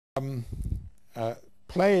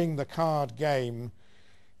playing the card game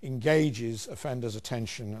engages offenders'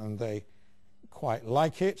 attention and they quite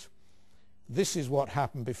like it. This is what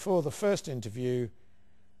happened before the first interview.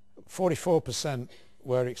 44%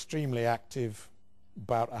 were extremely active,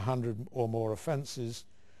 about 100 or more offences,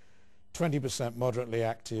 20% moderately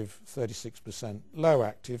active, 36% low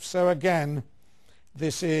active. So again,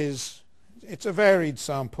 it's a varied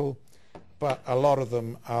sample, but a lot of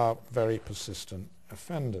them are very persistent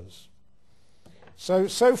offenders. So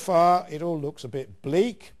far it all looks a bit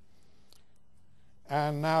bleak,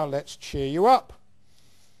 and now let's cheer you up,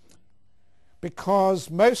 because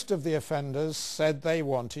most of the offenders said they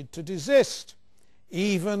wanted to desist,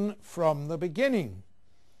 even from the beginning.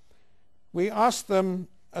 We asked them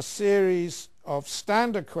a series of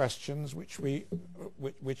standard questions which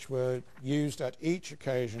were used at each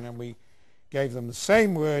occasion, and we gave them the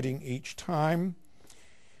same wording each time.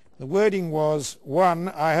 The wording was: 1,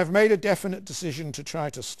 I have made a definite decision to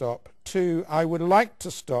try to stop. 2, I would like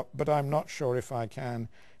to stop, but I'm not sure if I can.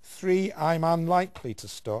 3, I'm unlikely to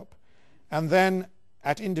stop. And then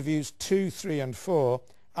at interviews 2, 3 and 4,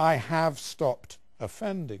 I have stopped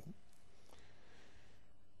offending.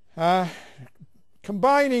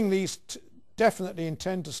 Combining these definitely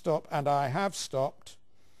intend to stop and I have stopped,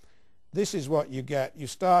 this is what you get. You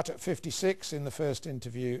start at 56 in the first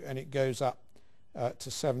interview and it goes up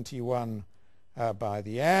to 71 by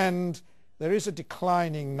the end. There is a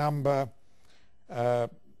declining number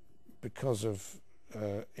because of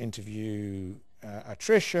interview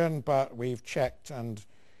attrition, but we've checked and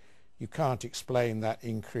you can't explain that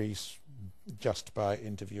increase just by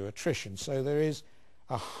interview attrition. So there is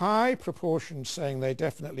a high proportion saying they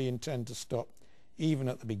definitely intend to stop even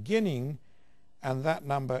at the beginning, and that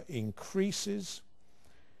number increases.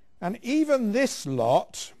 And even this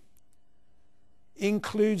lot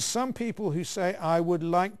includes some people who say, I would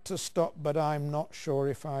like to stop but I'm not sure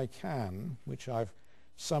if I can, which I've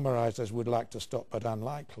summarized as would like to stop but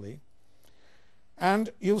unlikely.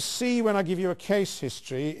 And you'll see when I give you a case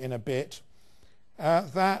history in a bit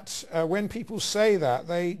that when people say that,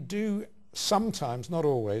 they do sometimes, not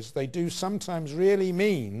always, they do sometimes really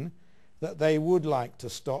mean that they would like to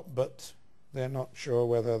stop, but they're not sure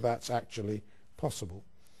whether that's actually possible.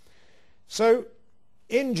 So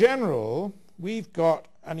in general, we've got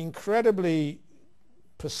an incredibly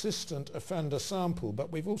persistent offender sample,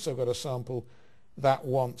 but we've also got a sample that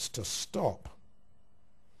wants to stop.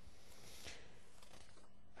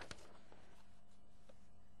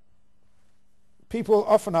 People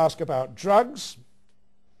often ask about drugs.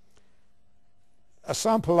 A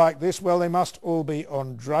sample like this, well, they must all be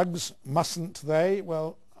on drugs, mustn't they?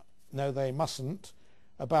 Well, no, they mustn't.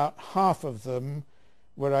 About half of them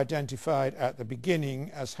were identified at the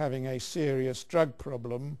beginning as having a serious drug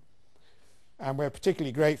problem, and we're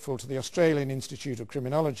particularly grateful to the Australian Institute of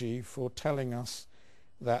Criminology for telling us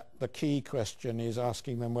that the key question is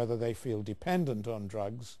asking them whether they feel dependent on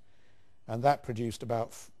drugs, and that produced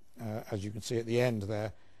about, as you can see at the end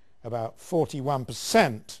there, about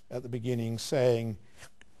 41% at the beginning saying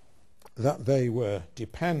that they were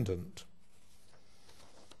dependent.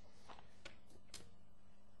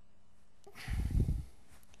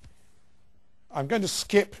 I'm going to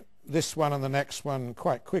skip this one and the next one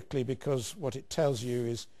quite quickly because what it tells you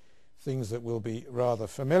is things that will be rather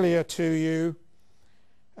familiar to you.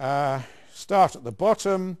 Start at the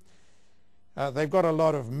bottom. They've got a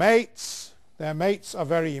lot of mates. Their mates are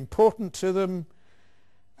very important to them,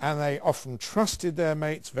 and they often trusted their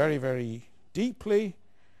mates very, very deeply,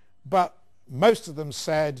 but most of them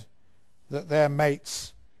said that their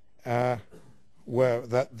mates that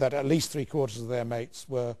at least 3/4 of their mates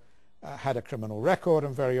had a criminal record,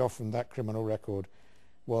 and very often that criminal record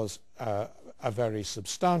was a very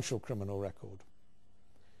substantial criminal record.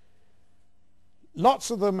 Lots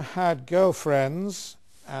of them had girlfriends,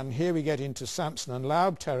 and here we get into Sampson and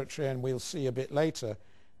Laub territory, and we'll see a bit later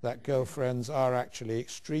that girlfriends are actually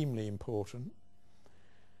extremely important.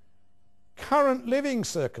 Current living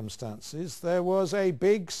circumstances, there was a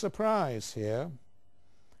big surprise here.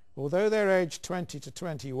 Although they're aged 20 to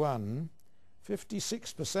 21,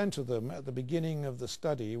 56% of them at the beginning of the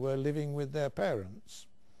study were living with their parents.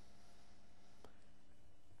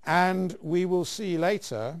 And we will see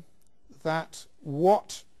later that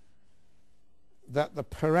the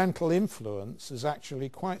parental influence is actually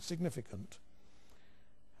quite significant.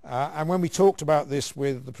 And when we talked about this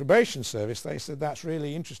with the probation service, they said that's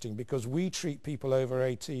really interesting because we treat people over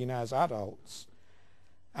 18 as adults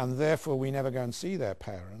and therefore we never go and see their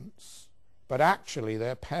parents, but actually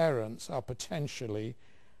their parents are potentially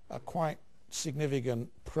a quite significant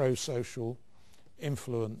pro-social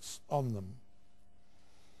influence on them.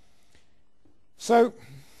 So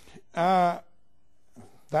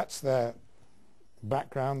that's their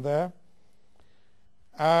background there.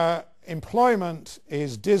 Employment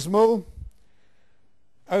is dismal.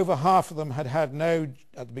 Over half of them at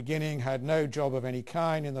the beginning, had no job of any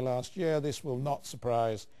kind in the last year. This will not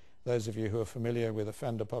surprise those of you who are familiar with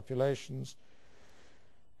offender populations.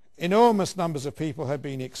 Enormous numbers of people had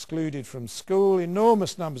been excluded from school.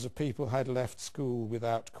 Enormous numbers of people had left school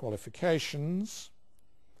without qualifications.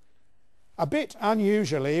 A bit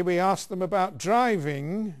unusually, we asked them about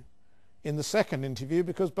driving in the second interview,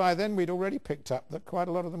 because by then we'd already picked up that quite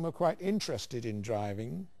a lot of them were quite interested in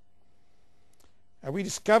driving. We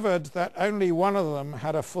discovered that only one of them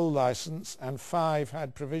had a full license and 5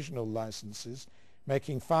 had provisional licenses,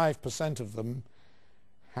 making 5% of them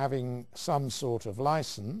having some sort of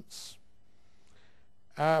license.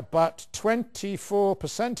 But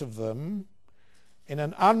 24% of them, in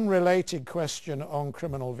an unrelated question on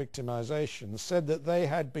criminal victimization, said that they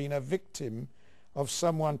had been a victim of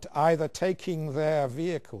someone either taking their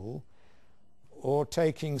vehicle or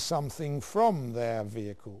taking something from their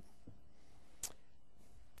vehicle.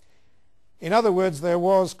 In other words, there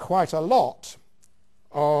was quite a lot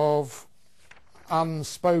of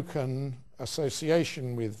unspoken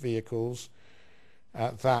association with vehicles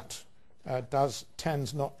that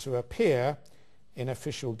tends not to appear in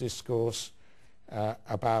official discourse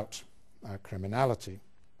about criminality.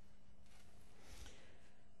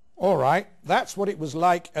 All right, that's what it was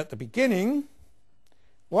like at the beginning.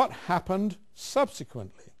 What happened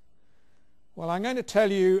subsequently? Well, I'm going to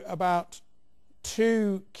tell you about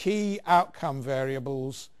 2 key outcome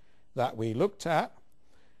variables that we looked at.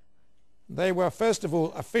 They were, first of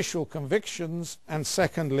all, official convictions, and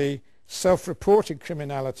secondly, self-reported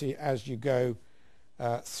criminality as you go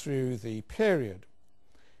through the period.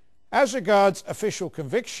 As regards official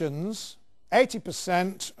convictions,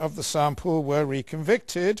 80% of the sample were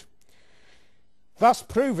reconvicted, thus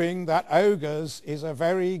proving that OGAS is a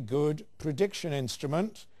very good prediction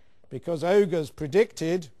instrument, because OGAS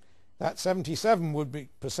predicted that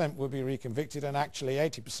 77% would be reconvicted, and actually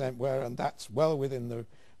 80% were, and that's well within the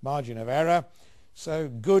margin of error. So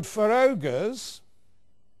good for OGAS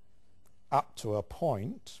up to a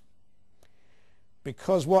point,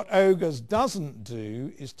 because what OGAS doesn't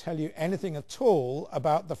do is tell you anything at all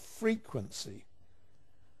about the frequency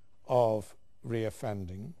of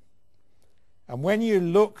reoffending. And when you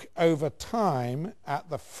look over time at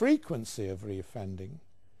the frequency of reoffending,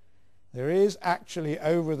 there is actually,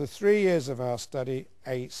 over the 3 years of our study,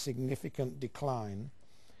 a significant decline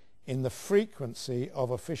in the frequency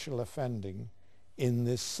of official offending in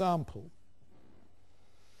this sample.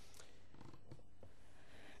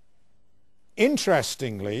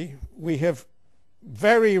 Interestingly, we have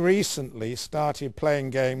very recently started playing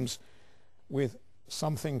games with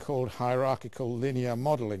something called hierarchical linear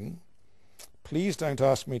modeling. Please don't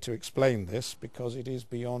ask me to explain this, because it is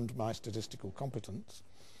beyond my statistical competence,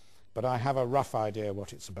 but I have a rough idea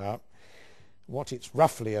what it's about. What it's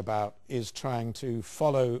roughly about is trying to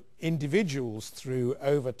follow individuals through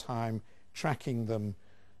over time, tracking them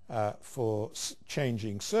for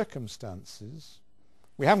changing circumstances.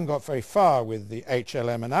 We haven't got very far with the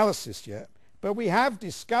HLM analysis yet, but we have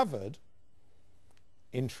discovered,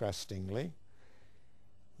 interestingly,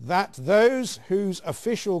 that those whose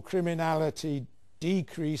official criminality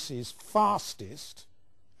decreases fastest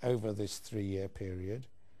over this 3-year period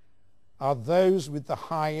are those with the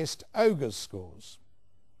highest OGAS scores.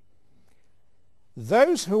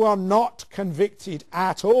 Those who are not convicted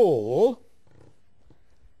at all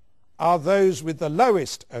are those with the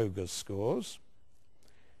lowest OGAS scores,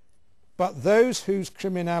 but those whose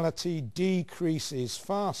criminality decreases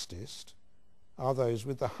fastest are those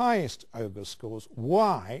with the highest OGAS scores.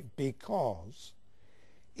 Why? Because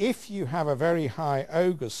if you have a very high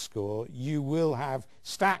OGAS score, you will have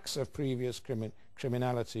stacks of previous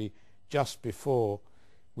criminality just before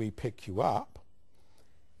we pick you up.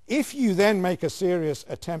 If you then make a serious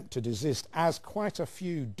attempt to desist, as quite a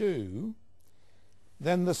few do,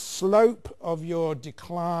 then the slope of your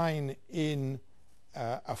decline in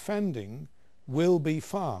offending will be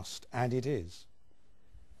fast, and it is,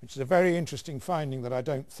 which is a very interesting finding that I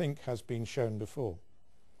don't think has been shown before.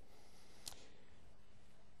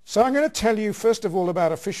 So I'm going to tell you first of all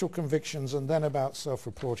about official convictions and then about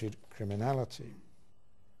self-reported criminality.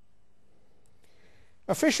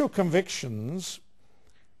 Official convictions,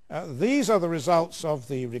 these are the results of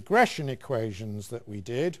the regression equations that we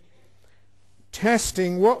did,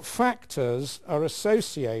 testing what factors are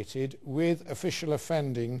associated with official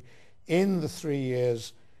offending in the 3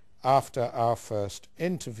 years after our first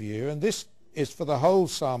interview. And this is for the whole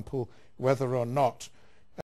sample, whether or not